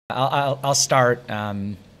I'll start.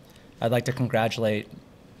 I'd like to congratulate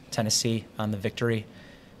Tennessee on the victory.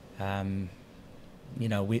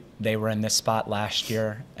 They were in this spot last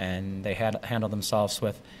year, and they had handled themselves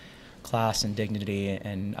with class and dignity.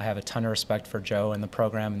 And I have a ton of respect for Joe and the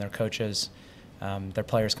program and their coaches. Their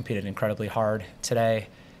players competed incredibly hard today.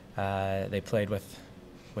 They played with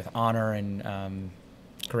honor and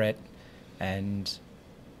grit, and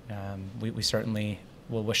we certainly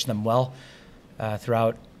will wish them well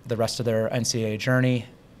throughout the rest of their NCAA journey.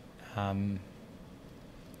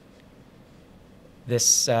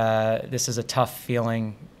 This is a tough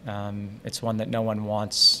feeling. It's one that no one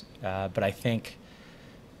wants, but I think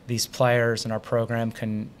these players in our program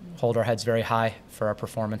can hold our heads very high for our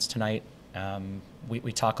performance tonight.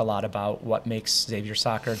 We talk a lot about what makes Xavier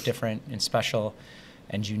soccer different and special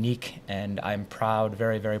and unique, and I'm proud,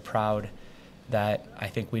 very, very proud, that I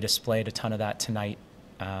think we displayed a ton of that tonight.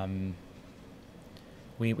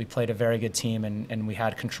 We played a very good team, and we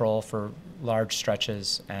had control for large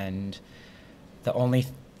stretches, and the only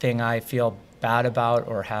thing I feel bad about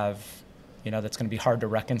or have, that's going to be hard to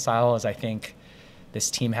reconcile is I think this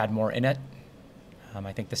team had more in it.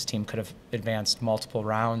 I think this team could have advanced multiple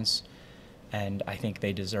rounds, and I think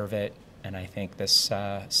they deserve it. And I think this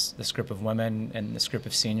group of women and this group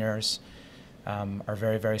of seniors are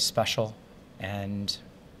very, very special. And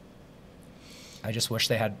I just wish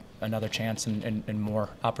they had another chance and more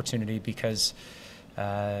opportunity, because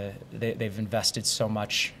they've invested so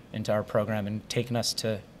much into our program and taken us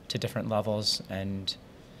to different levels. And,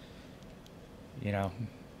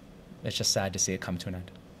 it's just sad to see it come to an end.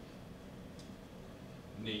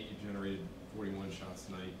 Nate, you generated 41 shots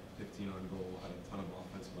tonight, 15 on goal, had a ton of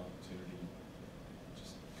offensive opportunity,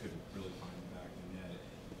 just couldn't really find the back of the net.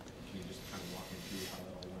 Can you just kind of walk me through how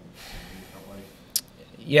that all went and you felt like?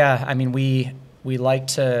 Yeah, I mean, we like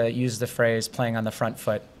to use the phrase playing on the front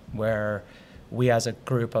foot, where we as a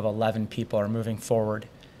group of 11 people are moving forward,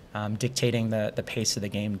 dictating the pace of the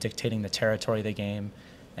game, dictating the territory of the game.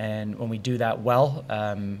 And when we do that well,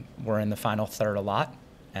 we're in the final third a lot.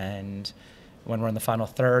 And when we're in the final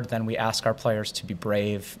third, then we ask our players to be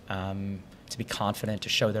brave, to be confident, to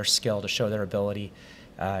show their skill, to show their ability,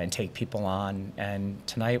 and take people on. And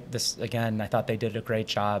tonight, again, I thought they did a great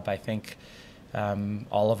job. I think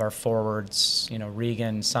all of our forwards,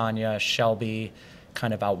 Regan, Sonia, Shelby,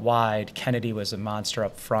 kind of out wide. Kennedy was a monster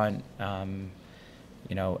up front.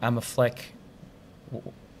 Emma Flick,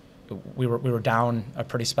 we were down a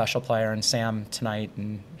pretty special player in Sam tonight,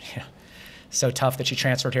 and so tough that she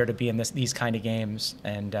transferred here to be in these kind of games.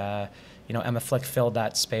 And Emma Flick filled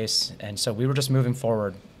that space, and so we were just moving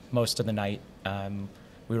forward most of the night.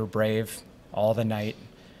 We were brave all the night,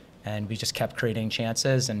 and we just kept creating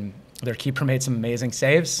chances. And their keeper made some amazing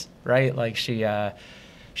saves, right? Like she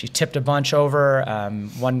tipped a bunch over.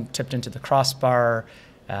 One tipped into the crossbar.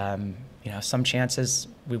 Some chances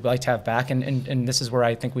we'd like to have back, and this is where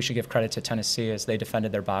I think we should give credit to Tennessee, as they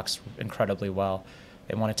defended their box incredibly well.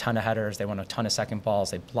 They won a ton of headers. They won a ton of second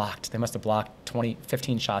balls. They must have blocked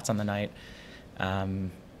 15 shots on the night.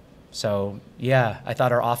 So yeah, I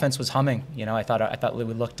thought our offense was humming. I thought we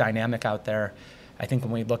looked dynamic out there. I think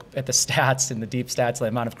when we look at the stats and the deep stats, the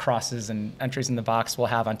amount of crosses and entries in the box we'll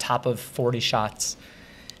have on top of 40 shots,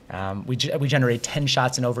 we generated 10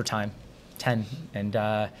 shots in overtime, 10,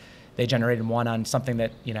 and they generated one on something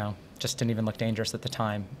that just didn't even look dangerous at the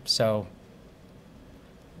time. So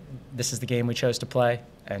this is the game we chose to play,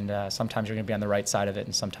 and sometimes you're going to be on the right side of it,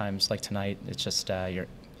 and sometimes, like tonight, it's just it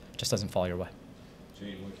just doesn't fall your way.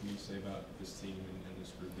 Jane, what can you say about this team and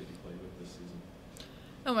this group that you played with this season?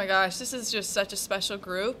 Oh my gosh, this is just such a special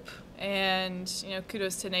group, and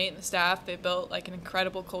kudos to Nate and the staff. They built like an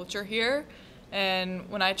incredible culture here, and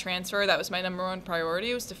when I transferred, that was my #1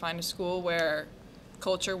 priority, was to find a school where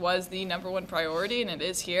culture was the #1 priority, and it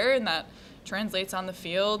is here, and that translates on the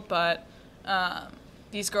field. But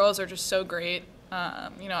these girls are just so great.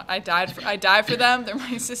 I died for them. They're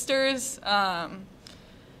my sisters.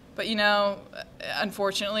 But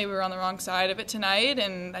unfortunately, we were on the wrong side of it tonight,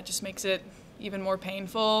 and that just makes it even more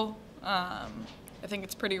painful. I think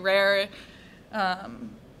it's pretty rare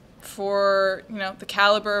for the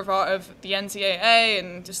caliber of the NCAA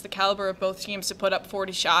and just the caliber of both teams to put up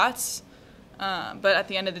 40 shots. But at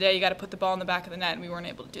the end of the day, you got to put the ball in the back of the net, and we weren't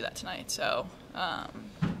able to do that tonight. So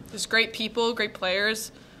there's great people, great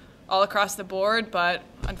players all across the board, but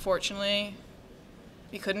unfortunately,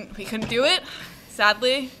 we couldn't do it,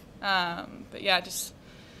 sadly. But yeah, it just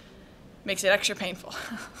makes it extra painful.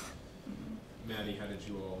 Maddie, how did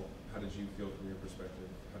you feel from your perspective?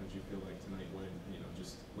 How did you feel like tonight went?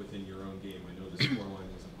 Just within your own game. I know the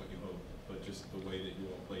scoreline wasn't what you hoped, but just the way that you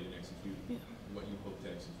all played and executed what you hoped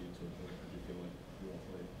to execute.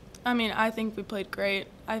 I mean, I think we played great.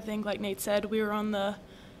 I think, like Nate said, we were on the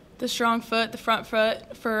strong foot, the front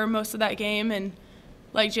foot for most of that game. And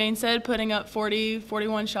like Jane said, putting up 40,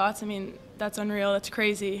 41 shots, I mean, that's unreal. That's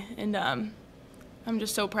crazy. And I'm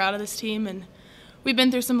just so proud of this team. And we've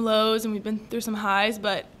been through some lows and we've been through some highs,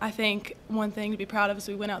 but I think one thing to be proud of is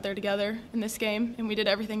we went out there together in this game, and we did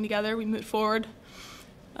everything together. We moved forward.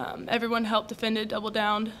 Everyone helped defend it, double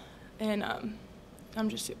down, and I'm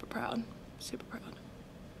just super proud, super proud.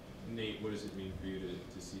 Nate, what does it mean for you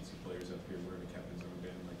to see two players up here wearing a captain's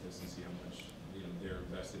armband like this and see how much they're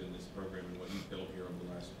invested in this program and what you've built here over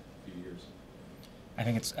the last few years? I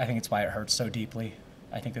think it's why it hurts so deeply.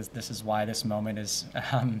 I think this is why this moment is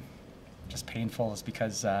just painful, is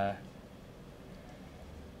because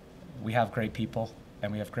we have great people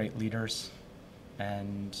and we have great leaders,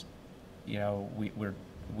 and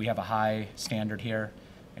we have a high standard here,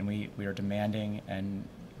 and we are demanding, and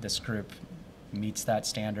this group meets that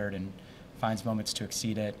standard and finds moments to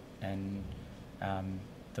exceed it. And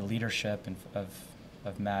the leadership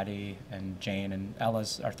of Maddie and Jane, and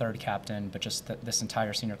Ella's our third captain, but just this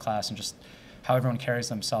entire senior class and just how everyone carries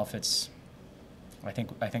themselves, I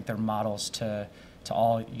think they're models to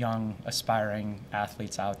all young aspiring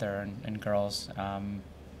athletes out there and girls,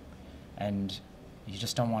 and you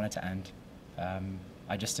just don't want it to end.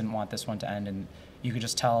 I just didn't want this one to end, and you could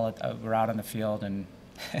just tell we're out on the field and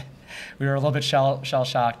we were a little bit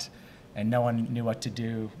shell-shocked, and no one knew what to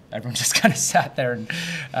do. Everyone just kind of sat there and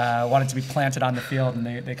wanted to be planted on the field, and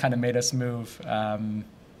they kind of made us move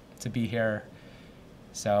to be here.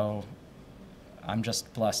 So I'm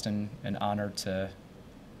just blessed and honored to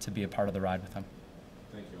be a part of the ride with them.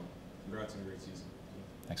 Thank you all. Congrats on a great season.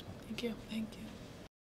 Thanks, Paul. Thank you. Thank you.